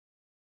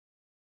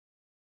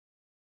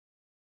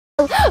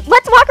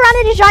Let's walk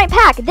around in a giant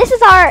pack. This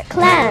is our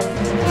clan.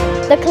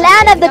 The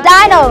clan of the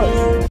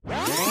Dinos.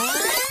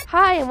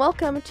 Hi, and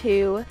welcome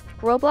to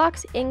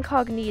Roblox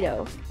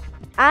Incognito.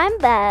 I'm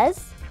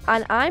Bez.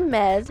 And I'm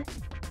Mez.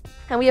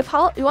 And we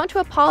want to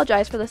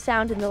apologize for the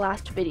sound in the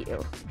last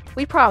video.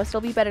 We promise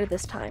it'll be better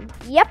this time.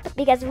 Yep,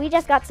 because we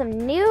just got some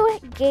new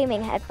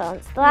gaming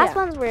headphones. The last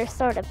ones were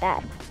sort of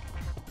bad.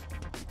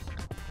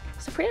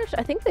 So pretty much,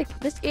 I think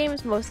this game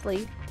is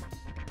mostly...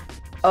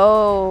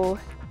 Oh,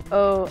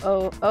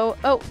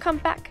 come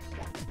back.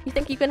 You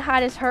think you can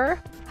hide as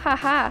her?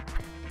 Haha.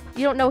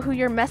 You don't know who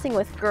you're messing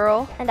with,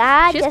 girl. And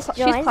I just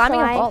joined, she's climbing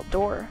so a vault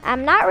door.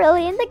 I'm not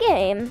really in the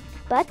game,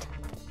 but...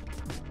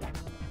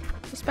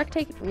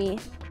 Spectate me.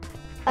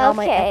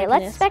 Okay,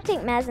 let's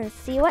spectate Mez and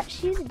see what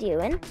she's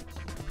doing.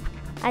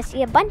 I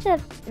see a bunch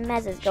of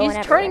Mezes going everywhere.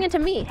 She's turning into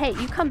me. Hey,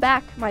 you come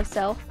back,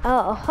 myself.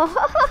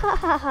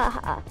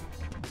 Oh.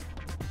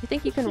 You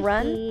think you can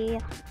run?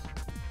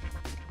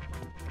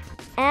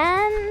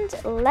 And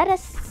let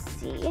us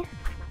see.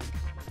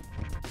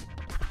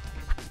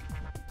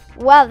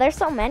 Wow, there's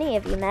so many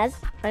of you, Mez.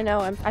 I know,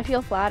 I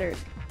feel flattered.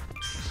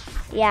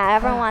 Yeah,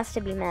 everyone wants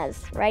to be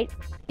Mez, right?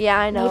 Yeah,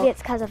 I know. Maybe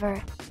it's because of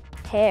her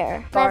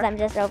hair. Mez, I'm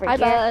just over here.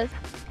 Hi, Buzz.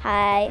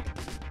 Hi. I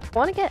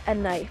want to get a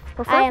knife.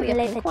 Preferably a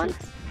pink one.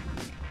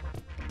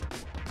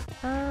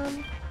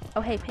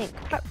 Oh, hey, pink.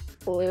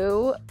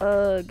 Blue.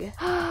 Ugh.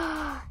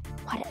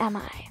 What am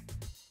I?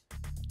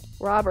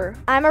 Robber.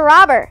 I'm a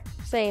robber.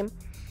 Same.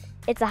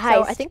 It's a heist.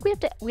 So I think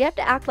we have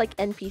to act like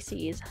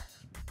NPCs.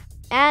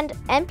 And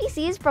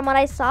NPCs, from what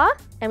I saw,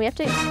 and we have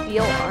to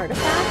steal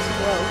artifacts.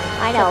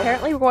 Whoa. I know. So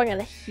apparently, we're going on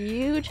a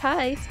huge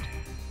heist.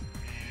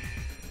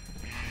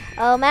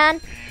 Oh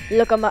man,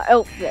 look at my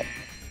outfit.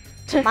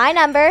 My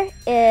number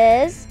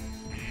is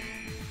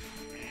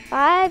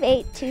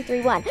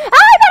 58231. I better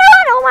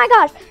run! Oh my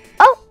gosh!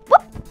 Oh,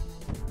 whoop!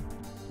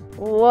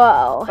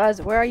 Whoa!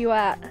 Buzz, where are you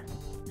at?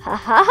 Ha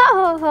ha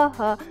ha ha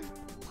ha.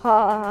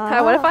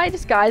 What if I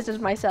disguised as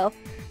myself?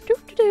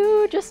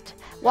 Just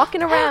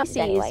walking around.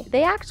 Anyway.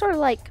 They act sort of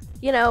like,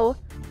 you know,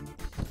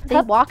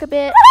 they walk a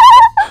bit.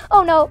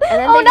 Oh no! And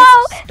then they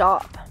just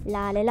stop.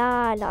 La la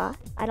la la.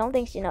 I don't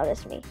think she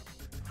noticed me.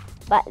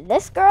 But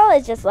this girl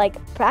is just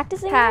like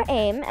practicing her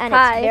aim, and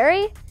it's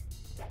very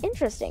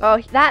interesting. Oh,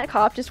 that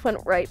cop just went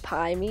right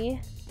by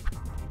me.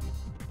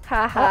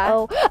 Haha.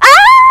 Uh-oh.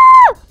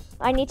 Ah!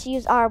 I need to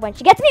use R when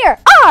she gets near.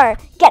 R!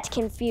 Get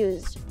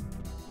confused.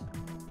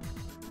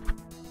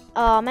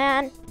 Oh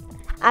man,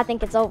 I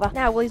think it's over.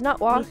 Now, well, he's not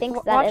watching.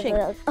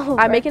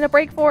 I'm making a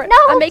break for it. No,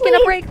 I'm making a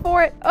break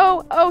for it.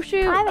 Oh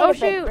shoot. I made a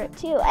break for it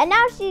too. And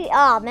now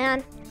oh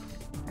man.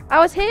 I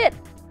was hit.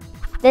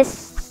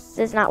 This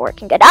is not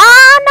working good.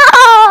 Oh no!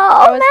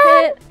 I was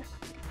hit.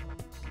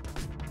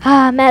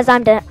 Ah, Mez,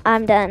 I'm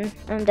done.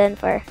 I'm done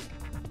for.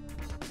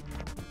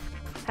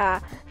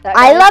 Ha.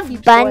 I love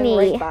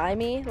Bunny. Right by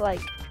me.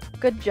 Like,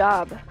 good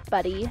job,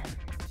 buddy.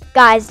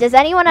 Guys, does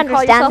anyone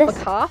understand call this?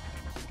 A cop?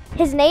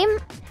 His name?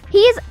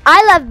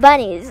 I love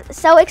bunnies.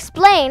 So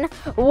explain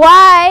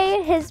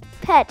why his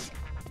pet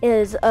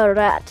is a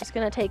rat. Just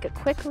gonna take a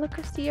quick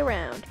look-see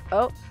around.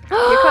 Oh,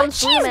 here comes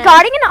she's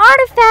guarding an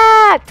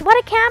artifact. What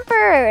a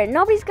camper!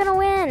 Nobody's gonna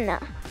win.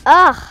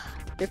 Ugh.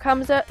 Here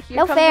comes the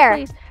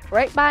police.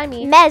 Right by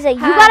me. Meza,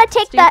 you gotta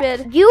take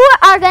that. You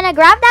are gonna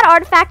grab that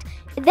artifact.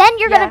 Then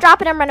you're gonna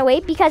drop it and run away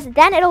because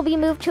then it'll be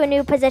moved to a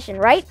new position,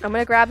 right? I'm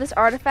gonna grab this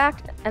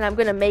artifact and I'm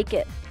gonna make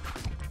it.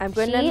 I'm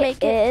gonna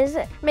make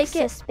it. Make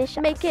it.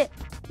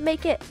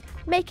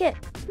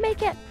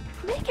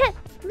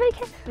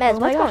 Mez,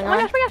 what's going on?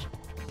 Oh my gosh.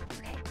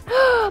 Okay.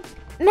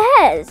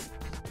 Mez.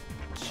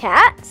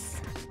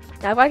 Cats?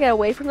 Now I've gotta get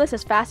away from this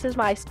as fast as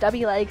my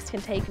stubby legs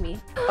can take me.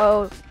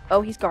 Oh,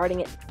 he's guarding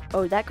it.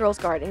 Oh, that girl's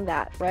guarding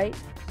that, right?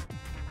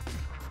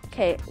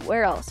 Okay,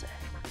 where else?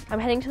 I'm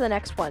heading to the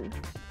next one.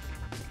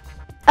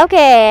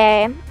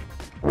 Okay. I've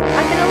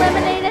been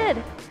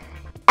eliminated.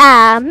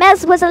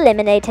 Mez was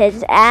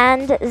eliminated,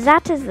 and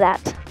that is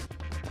that.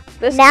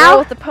 This girl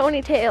with the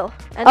ponytail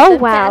and the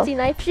fancy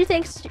knife. She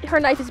thinks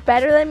her knife is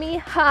better than me.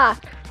 Ha!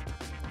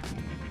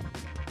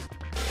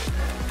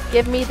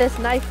 Give me this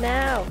knife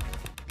now.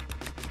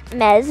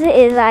 Mez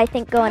is, I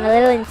think, going a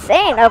little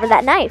insane over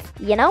that knife.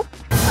 You know?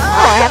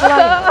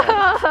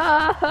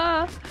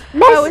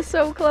 I was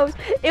so close.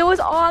 It was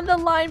on the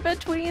line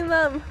between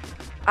them.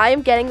 I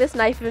am getting this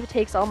knife if it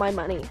takes all my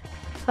money.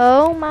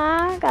 Oh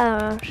my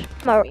gosh.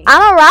 I'm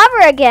a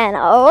robber again.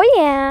 Oh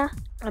yeah.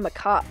 I'm a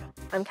cop.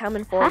 I'm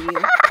coming for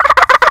you.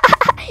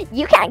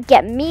 You can't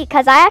get me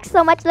because I act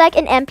so much like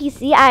an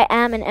NPC. I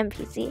am an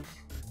NPC.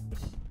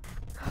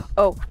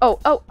 Oh.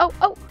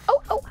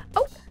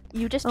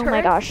 You just turned. Oh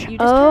my gosh.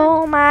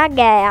 Oh my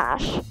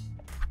gosh.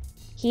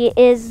 He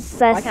is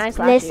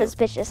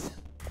suspicious.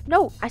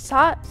 No, I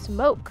saw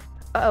smoke.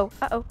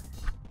 Uh-oh.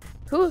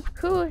 Who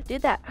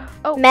did that?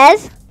 Oh.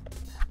 Mez?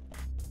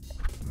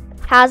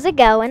 How's it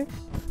going?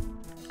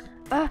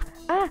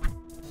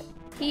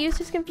 He used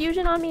his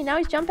confusion on me. Now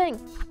he's jumping.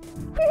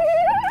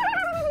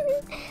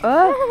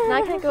 Now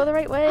I can't go the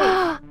right way.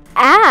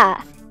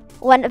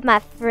 One of my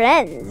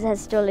friends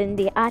has stolen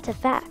the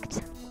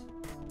artifact.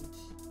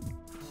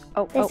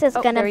 This is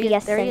gonna be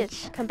a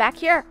cinch. Come back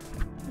here.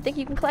 You think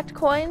you can collect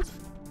coins?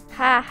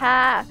 Ha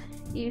ha.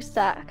 You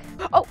suck.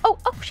 Oh,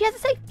 she has a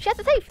safe. She has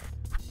a safe.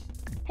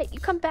 Hey, you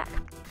come back.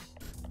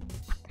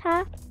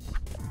 Ha.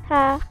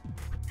 Ha.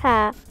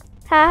 Ha.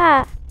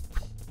 Ha.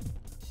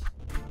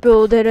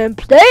 Build it and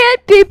play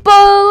it, peoples!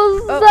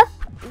 Oh,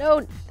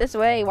 no, this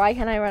way. Why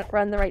can't I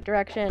run the right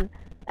direction?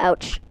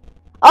 Ouch.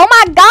 Oh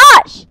my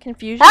gosh!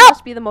 Confusion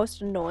must be the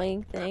most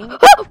annoying thing.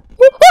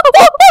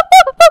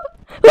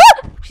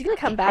 She's gonna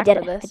come back for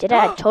this. I did it.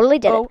 I totally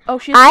did it. Oh,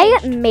 she's I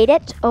made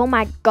it. Oh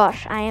my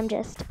gosh. I am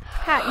just...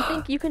 Pat, you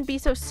think you can be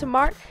so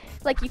smart?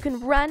 Like you can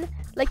run?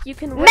 Like you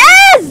can run?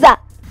 Mez!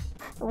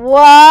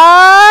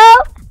 Whoa!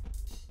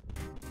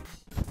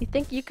 You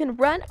think you can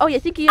run? Oh, you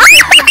think you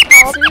can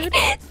tall dude?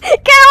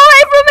 Get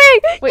away from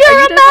me! Wait,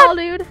 are you the tall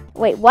dude?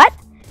 Wait, what?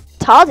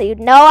 Tall dude?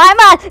 No, I'm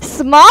a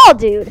small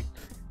dude.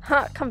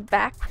 Huh, come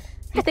back.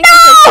 You think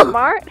you're so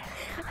smart?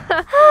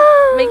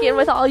 Make it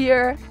with all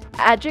your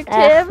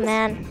adjectives?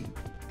 Man.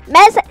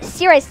 Mez,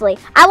 seriously,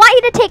 I want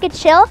you to take a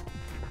chill.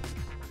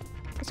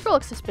 This girl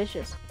looks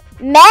suspicious.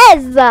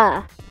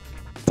 Mez!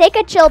 Take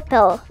a chill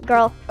pill,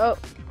 girl. Oh.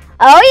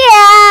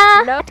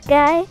 Oh, yeah! Nope. That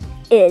guy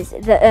is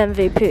the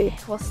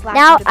MVP. We'll slash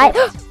Now,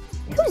 bits.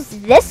 Who's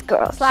this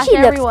girl? Slash She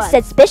everyone. looks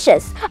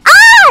suspicious. Ah,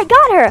 I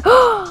got her!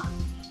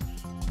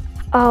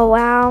 Oh,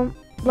 wow.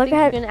 Look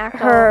at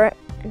her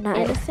knife.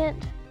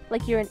 Innocent?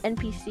 Like you're an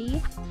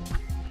NPC?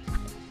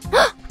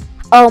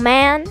 Oh,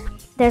 man.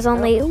 There's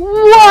only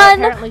one.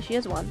 Apparently she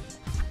is one.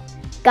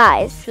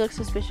 Guys, She looks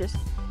suspicious.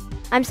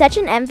 I'm such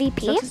an She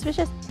MVP. looks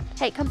suspicious.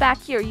 Hey, come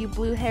back here, you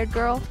blue-haired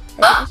girl.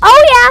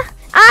 Oh, yeah.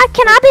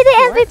 Can I be the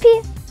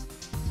MVP?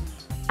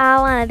 I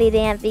want to be the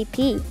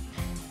MVP.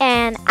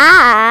 And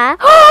I'm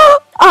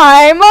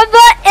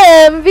the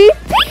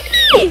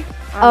MVP.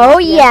 Oh,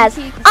 yes.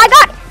 I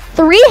got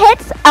 3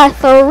 hits,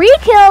 3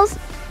 kills,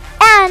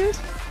 and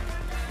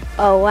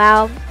oh,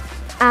 wow.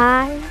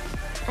 I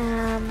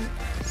am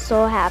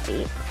so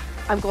happy.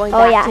 I'm going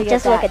back to get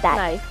just look at that.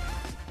 knife.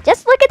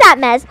 Just look at that,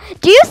 Mez.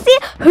 Do you see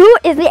who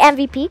is the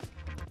MVP?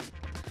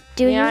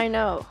 Do you? Yeah, I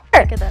know.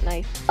 Look at that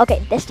knife. Okay,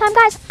 this time,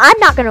 guys, I'm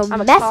not going to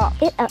mess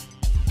cop. it up.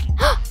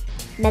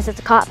 Mez is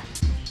a cop.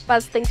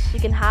 Buzz thinks she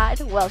can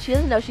hide. Well, she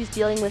doesn't know she's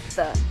dealing with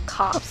the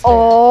cops.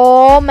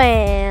 Oh,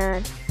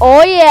 man.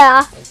 Oh,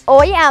 yeah.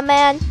 Oh, yeah,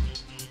 man.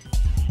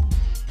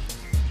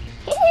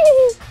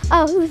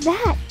 Oh, who's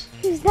that?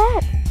 Who's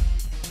that?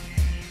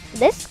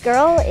 This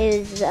girl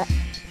is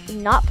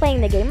not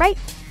playing the game right.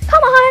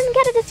 Come on,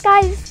 get a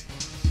disguise.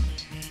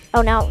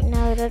 Oh, no.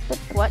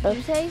 What did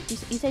you say?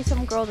 You say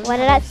some girl doesn't What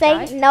did have I a say?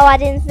 disguise? No, I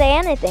didn't say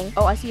anything.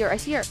 Oh, I see her. I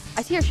see her.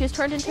 I see her. She has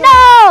turned into...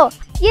 No!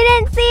 You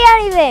didn't see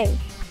anything.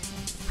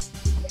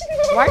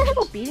 Why are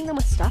people beating them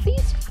with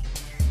stuffies?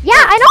 Yeah,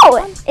 I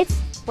know. It's...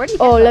 Where do you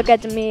get Oh, them? look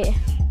at me.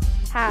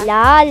 Ha.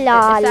 La,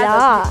 la, It's sad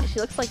la. though, she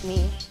looks like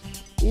me.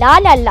 La,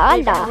 la, la,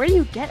 Wait, la. where do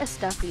you get a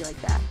stuffy like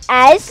that?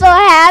 I'm so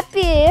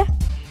happy.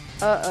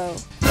 Uh-oh.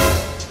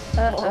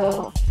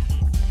 Uh-oh.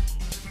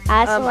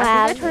 I'm so I think I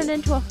happy. turned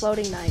into a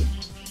floating knife.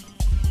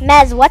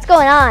 Mez, what's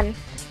going on?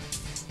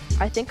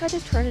 I think I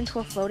just turned into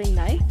a floating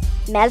knife.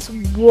 Mez,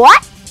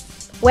 what?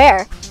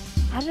 Where?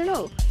 I don't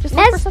know. Just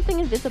look Mez- for something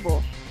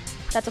invisible.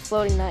 That's a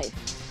floating knife.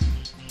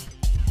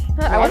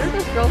 I wonder if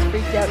this girl's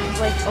freaked out.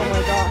 She's like, oh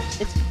my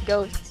gosh, it's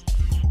ghosts.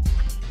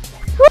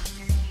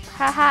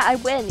 Haha, I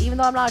win, even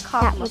though I'm not a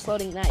cop, I'm a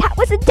floating knife. That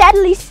was a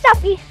deadly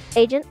stuffy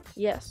agent.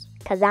 Yes.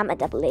 Because I'm a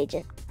double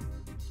agent.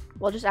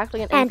 Well, just act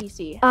like an And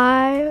NPC.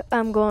 I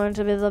am going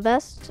to be the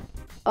best.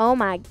 Oh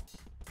my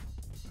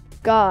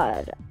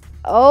god.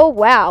 Oh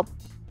wow.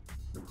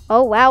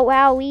 Oh wow,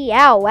 wow,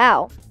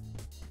 wow.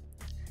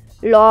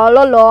 La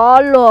la la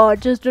la.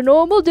 Just a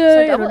normal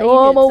day in a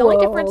normal The only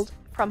world. difference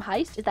from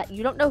Heist is that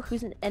you don't know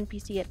who's an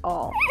NPC at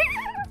all.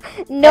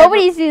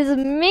 Nobody sees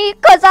me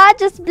because I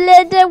just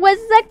blended with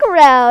the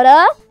crowd,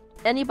 huh?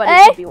 Anybody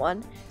could be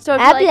one. So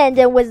if I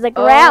blended with the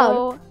crowd.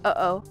 Oh,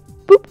 uh-oh.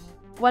 Boop.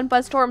 One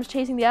Buzzstorm's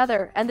chasing the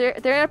other, and they're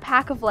in a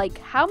pack of like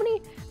how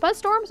many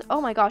Buzzstorms?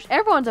 Oh my gosh,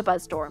 everyone's a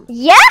Buzzstorm.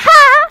 Yeah!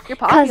 You're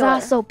Because popular.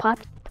 I'm so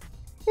popular.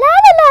 La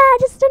la la,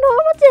 just a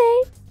normal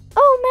day.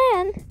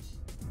 Oh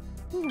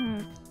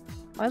man.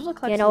 Might as well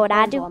collect You know some what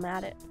I coins do? while I'm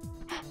at it.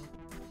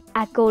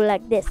 I go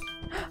like this.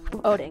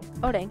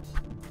 Oding.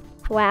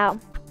 Wow.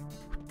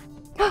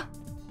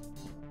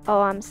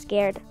 Oh, I'm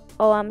scared.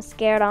 Oh, I'm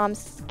scared. I'm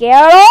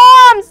scared.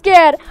 Oh, I'm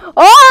scared.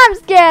 Oh, I'm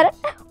scared.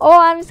 Oh,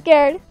 I'm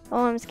scared.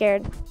 Oh, I'm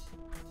scared.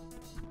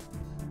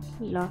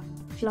 La.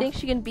 She thinks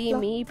she can be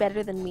me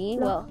better than me.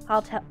 La.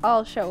 Well,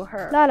 I'll show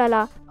her. La la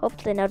la.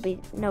 Hopefully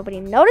nobody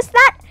noticed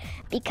that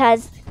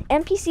because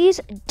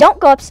NPCs don't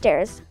go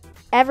upstairs.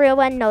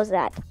 Everyone knows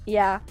that.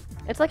 Yeah.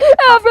 It's like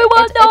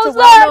Everyone it's knows a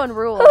well-known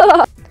rule.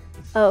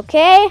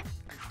 Okay.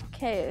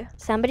 Okay.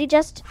 Somebody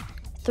just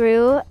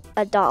threw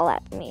a doll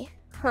at me.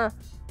 Huh.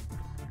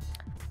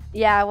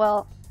 Yeah,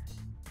 well,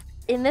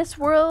 in this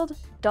world,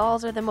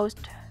 dolls are the most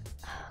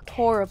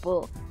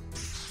horrible.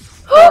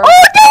 Oh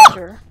no!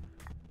 Creature.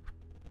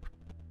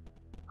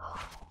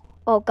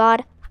 Oh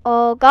god.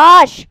 Oh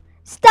gosh.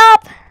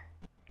 Stop.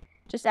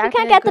 Just act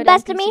can't like get the a good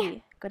best of NPC.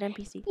 me. Good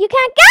NPC. You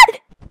can't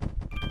get.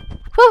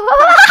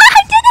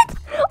 I did it.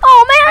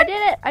 Oh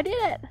man. I did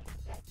it.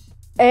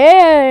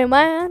 Hey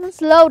man.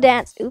 Slow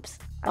dance. Oops.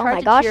 I Oh tried my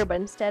to gosh. cheer, but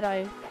instead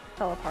I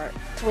fell apart.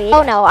 Sweet.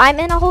 Oh no. I'm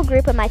in a whole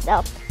group of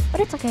myself.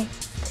 But it's okay.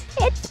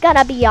 It's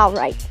gonna be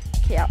alright.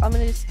 Okay, I'm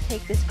gonna just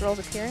take this girl's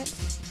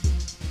appearance.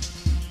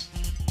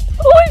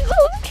 Oh, I'm so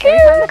Every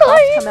time scared, the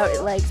cops guys. come out,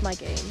 it lags my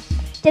game.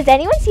 Does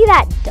anyone see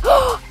that?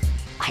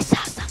 I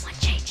saw someone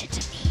change it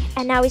to me.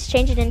 And now he's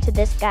changed it into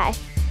this guy.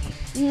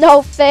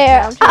 No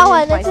fair. Now I'm I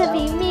want changing it to be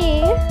myself.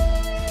 me.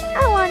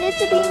 I want it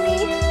to be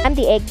me. I'm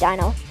the egg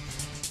dino.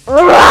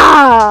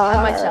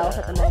 I'm myself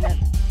at the moment.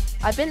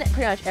 I've been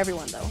pretty much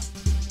everyone though.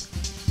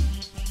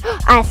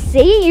 I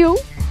see you.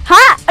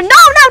 Ha! No,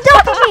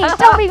 don't be me.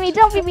 Don't be me.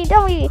 Don't be me.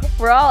 Don't be me.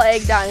 We're all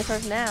egg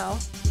dinosaurs now.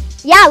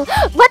 Yeah,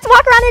 let's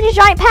walk around in a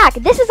giant pack.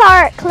 This is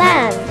our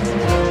clan.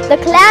 The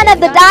clan of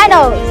the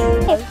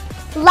dinos.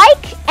 Okay,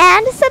 like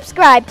and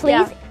subscribe, please.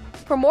 Yeah,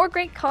 for more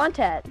great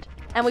content.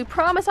 And we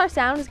promise our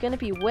sound is going to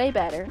be way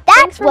better. That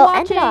Thanks for will watching.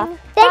 end it off.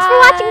 Thanks for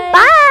watching. Bye.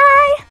 Bye.